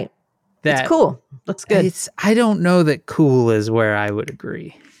 Right. It's cool. Looks good. I don't know that cool is where I would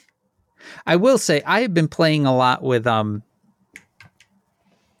agree. I will say I have been playing a lot with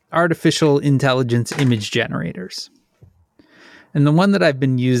artificial intelligence image generators. And the one that I've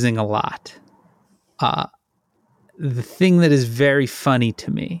been using a lot, the thing that is very funny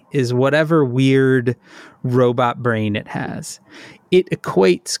to me is whatever weird robot brain it has. It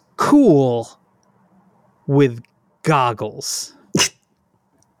equates cool with goggles.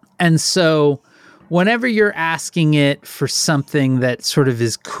 And so whenever you're asking it for something that sort of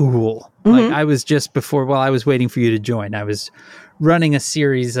is cool, like I was just before, while I was waiting for you to join, I was running a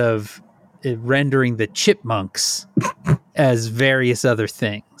series of rendering the chipmunks as various other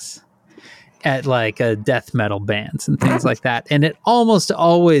things at death metal bands and things like that. And it almost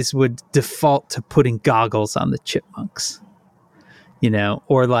always would default to putting goggles on the chipmunks,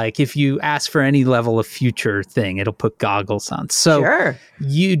 or if you ask for any level of future thing, it'll put goggles on. So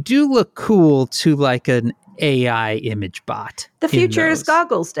you do look cool to an AI image bot. The future is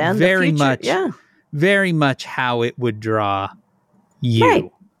goggles, Dan. Very much. Yeah. Very much how it would draw you.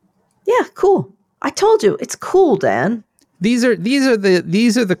 Right. Yeah, cool. I told you, it's cool, Dan. These are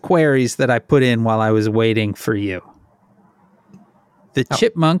the queries that I put in while I was waiting for you. The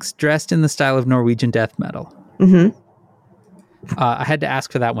chipmunks dressed in the style of Norwegian death metal. I had to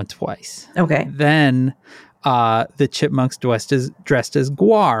ask for that one twice. Okay. Then the chipmunks dressed as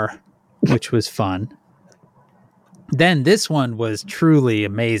Gwar, which was fun. Then this one was truly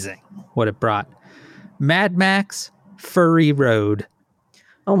amazing, what it brought. Mad Max Fury Road.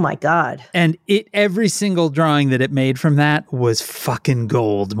 Oh my God. And every single drawing that it made from that was fucking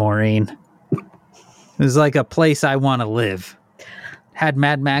gold, Maureen. It was like a place I want to live. Had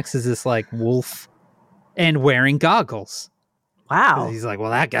Mad Max as this like wolf and wearing goggles. Wow. He's like,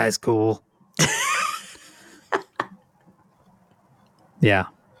 well, that guy's cool. Yeah.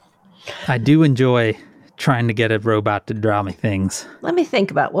 I do enjoy trying to get a robot to draw me things. Let me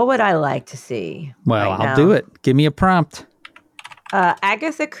think about what would I like to see. Well, right I'll now. do it. Give me a prompt.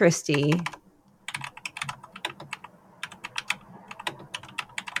 Agatha Christie.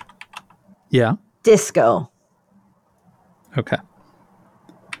 Yeah. Disco. Okay.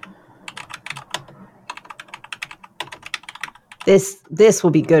 This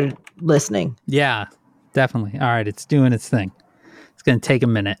will be good listening. Yeah, definitely. All right, it's doing its thing. It's going to take a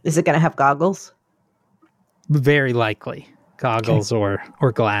minute. Is it going to have goggles? Very likely. Goggles or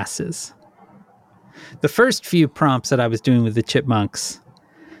glasses. The first few prompts that I was doing with the chipmunks,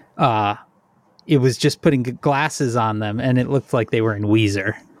 it was just putting glasses on them, and it looked like they were in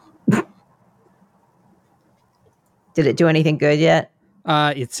Weezer. Did it do anything good yet?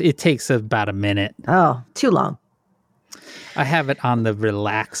 It takes about a minute. Oh, too long. I have it on the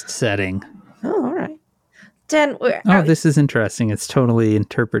relaxed setting. Oh, all right. Dan, This is interesting. It's totally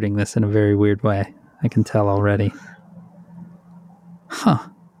interpreting this in a very weird way. I can tell already. Huh.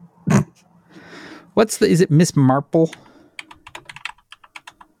 Is it Miss Marple?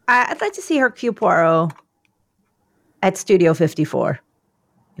 I'd like to see Hercule Poirot at Studio 54.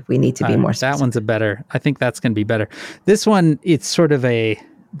 If we need to be more specific. That one's I think that's going to be better. This one, it's sort of it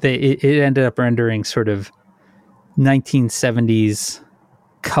ended up rendering sort of 1970s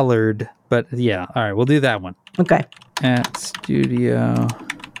colored, but yeah. All right, we'll do that one. Okay. At Studio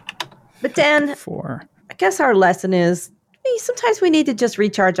But Dan, 4. I guess our lesson is sometimes we need to just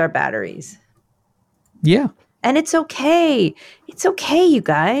recharge our batteries. Yeah. And it's okay. It's okay, you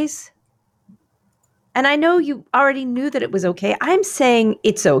guys. And I know you already knew that it was okay. I'm saying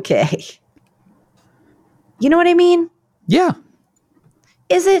it's okay. You know what I mean? Yeah.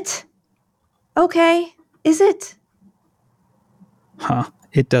 Is it okay? Is it? Huh.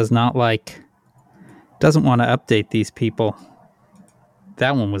 It doesn't want to update these people.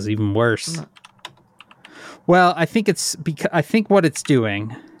 That one was even worse. Well, I think I think what it's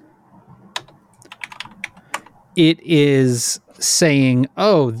doing, it is saying,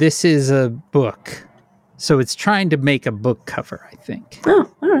 oh, this is a book. So it's trying to make a book cover, I think. Oh,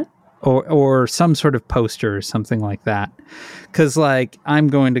 all right. Or some sort of poster or something like that. Because, like, I'm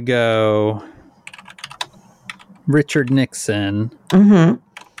going to go Richard Nixon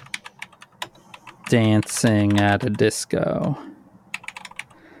dancing at a disco.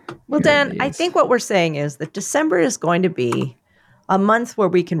 Well, Dan, I think what we're saying is that December is going to be a month where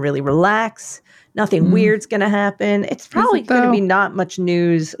we can really relax. Nothing weird's going to happen. It's probably going to be not much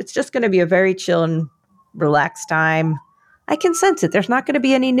news. It's just going to be a very chill and relaxed time. I can sense it. There's not going to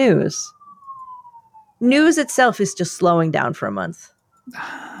be any news. News itself is just slowing down for a month.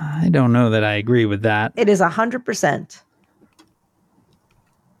 I don't know that I agree with that. It is 100%.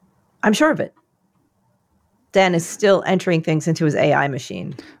 I'm sure of it. Dan is still entering things into his AI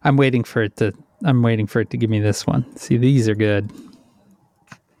machine. I'm waiting for it to give me this one. See, these are good.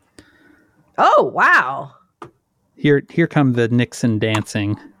 Oh, wow. Here come the Nixon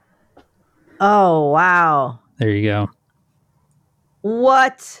dancing. Oh, wow. There you go.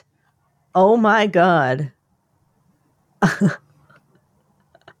 What? Oh my God.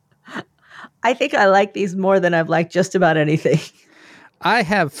 I think I like these more than I've liked just about anything. I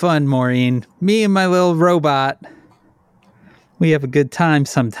have fun, Maureen. Me and my little robot. We have a good time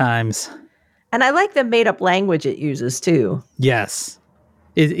sometimes. And I like the made-up language it uses, too. Yes.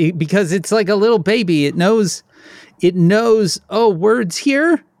 Because it's like a little baby. It knows, oh, words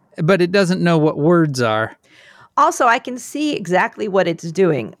here, but it doesn't know what words are. Also, I can see exactly what it's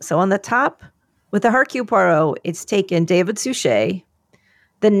doing. So on the top, with the Hercule Poirot, it's taken David Suchet.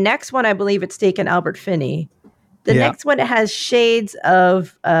 The next one, I believe it's taken Albert Finney. The next one, it has shades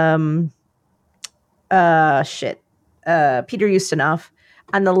of Peter Ustinov.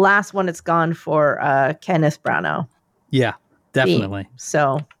 And the last one, it's gone for Kenneth Branagh. Yeah, definitely.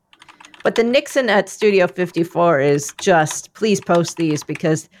 So, but the Nixon at Studio 54 is just, please post these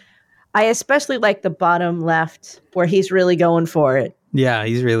because I especially like the bottom left where he's really going for it. Yeah,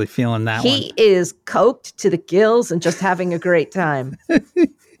 he's really feeling that one. He is coked to the gills and just having a great time.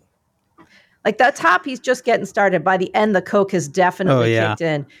 Like the top, he's just getting started. By the end, the coke has definitely kicked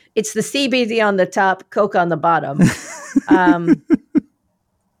in. It's the CBD on the top, coke on the bottom.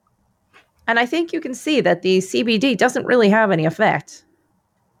 And And I think you can see that the CBD doesn't really have any effect.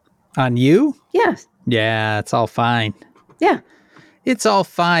 On you? Yes. Yeah, it's all fine. Yeah. It's all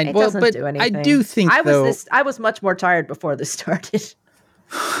fine. It well, doesn't but do anything. I do think I was much more tired before this started.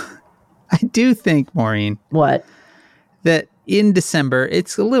 I do think, Maureen, What? that in December,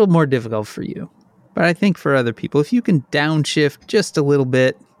 it's a little more difficult for you. But I think for other people, if you can downshift just a little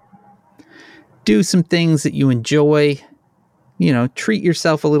bit, do some things that you enjoy, treat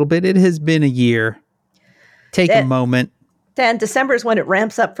yourself a little bit. It has been a year. Take a moment. Dan, December is when it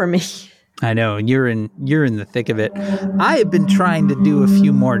ramps up for me. I know, you're in the thick of it. I have been trying to do a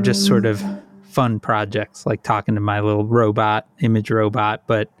few more just sort of fun projects, like talking to my little image robot.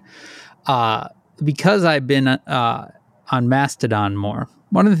 But because I've been on Mastodon more,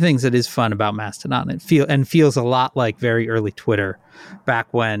 one of the things that is fun about Mastodon, it feels a lot like very early Twitter,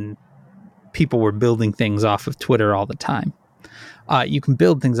 back when people were building things off of Twitter all the time. You can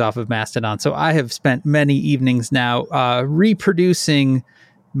build things off of Mastodon. So I have spent many evenings now reproducing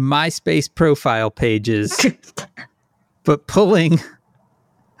MySpace profile pages, but pulling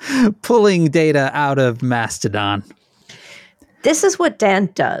data out of Mastodon. This is what Dan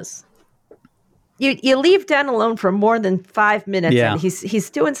does. You leave Dan alone for more than 5 minutes, and he's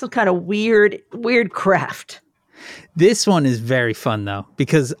doing some kind of weird craft. This one is very fun, though,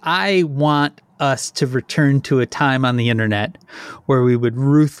 because I want us to return to a time on the internet where we would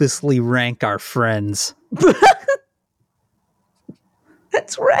ruthlessly rank our friends.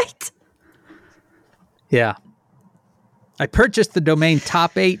 That's right. Yeah. I purchased the domain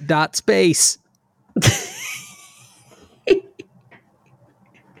top8.space.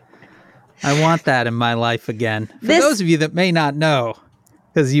 I want that in my life again. For those of you that may not know,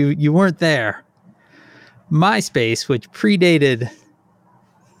 because you weren't there, MySpace, which predated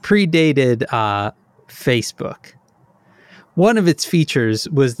Facebook, one of its features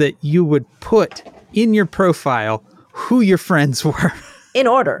was that you would put in your profile who your friends were. In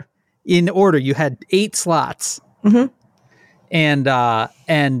order. You had 8 slots. Mm-hmm.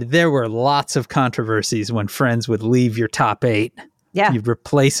 And there were lots of controversies when friends would leave your top 8. Yeah. You'd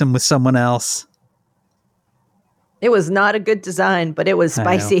replace them with someone else. It was not a good design, but it was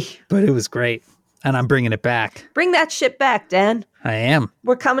spicy. But it was great. And I'm bringing it back. Bring that shit back, Dan. I am.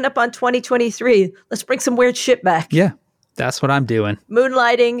 We're coming up on 2023. Let's bring some weird shit back. Yeah, that's what I'm doing.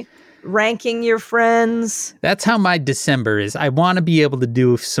 Moonlighting, ranking your friends. That's how my December is. I want to be able to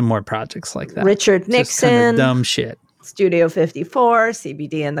do some more projects like that. Richard Nixon. Just kind of dumb shit. Studio 54,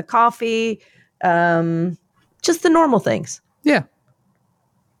 CBD and the coffee. Just the normal things. Yeah.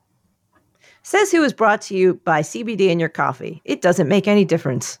 Says Who is brought to you by CBD and your coffee. It doesn't make any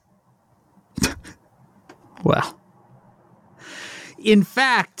difference. Well. In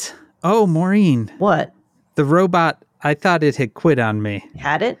fact, Maureen. What? The robot, I thought it had quit on me.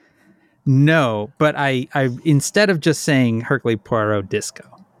 Had it? No, but I instead of just saying Hercule Poirot Disco,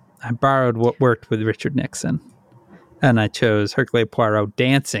 I borrowed what worked with Richard Nixon. And I chose Hercule Poirot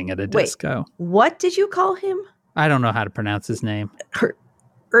Dancing at a Disco. What did you call him? I don't know how to pronounce his name.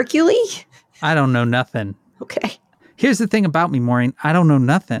 Hercule? I don't know nothing. Okay. Here's the thing about me, Maureen. I don't know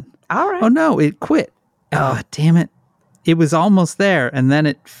nothing. All right. Oh, no, it quit. Oh, damn it. It was almost there, and then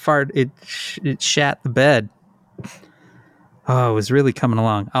it shat the bed. Oh, it was really coming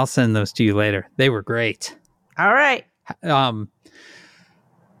along. I'll send those to you later. They were great. All right.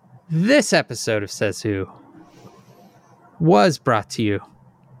 This episode of Says Who was brought to you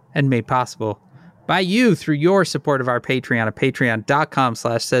and made possible by you through your support of our Patreon at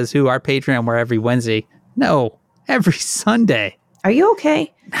patreon.com/sayswho, our Patreon where every Sunday. Are you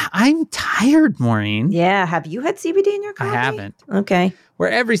okay? I'm tired, Maureen. Yeah. Have you had CBD in your coffee? I haven't. Okay. Where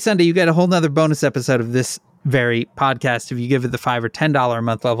every Sunday you get a whole nother bonus episode of this very podcast. If you give it the $5 or $10 a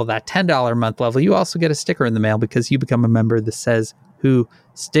month level, that $10 a month level, you also get a sticker in the mail because you become a member of the Says Who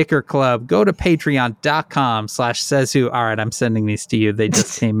Sticker Club. Go to patreon.com/sayswho. All right, I'm sending these to you. They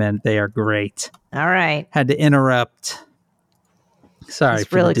just came in. They are great. All right. Had to interrupt. Sorry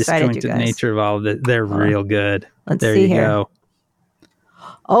for the disjointed nature of all of it. They're real good. Let's see here. Go.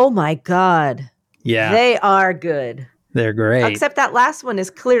 Oh my God. Yeah. They are good. They're great. Except that last one is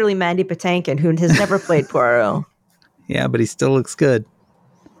clearly Mandy Patinkin, who has never played Poirot. Yeah, but he still looks good.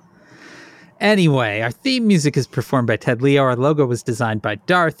 Anyway, our theme music is performed by Ted Leo. Our logo was designed by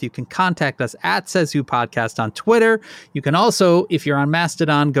Darth. You can contact us at Says Who Podcast on Twitter. You can also, if you're on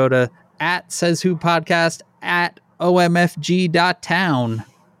Mastodon, go to at Says Who Podcast at omfg.town.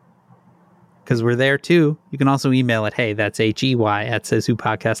 Because we're there too. You can also email it, hey, that's HEY at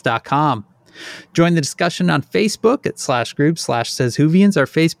sayswhopodcast.com. Join the discussion on Facebook at /group/SaysWhovians. Our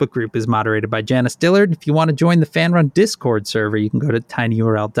Facebook group is moderated by Janice Dillard. If you want to join the FanRun Discord server, you can go to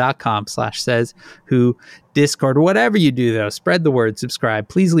tinyurl.com/SaysWhoDiscord. Whatever you do, though, spread the word, subscribe.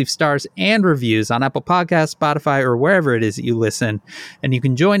 Please leave stars and reviews on Apple Podcasts, Spotify, or wherever it is that you listen. And you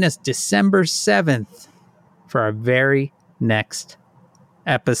can join us December 7th for our very next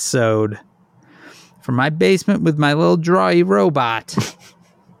episode. From my basement with my little drawy robot,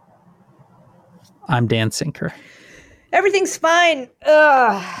 I'm Dan Sinker. Everything's fine.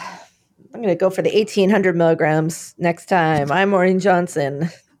 Ugh. I'm going to go for the 1,800 milligrams next time. I'm Maureen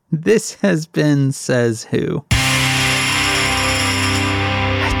Johnson. This has been Says Who.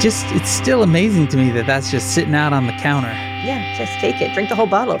 It's still amazing to me that that's just sitting out on the counter. Yeah, just take it. Drink the whole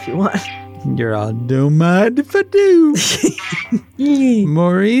bottle if you want. You're all, don't mind if I do.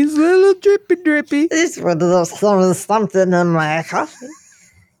 Maureen's little drippy. This was a little something in my coffee.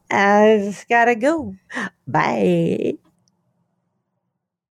 I just gotta go. Bye.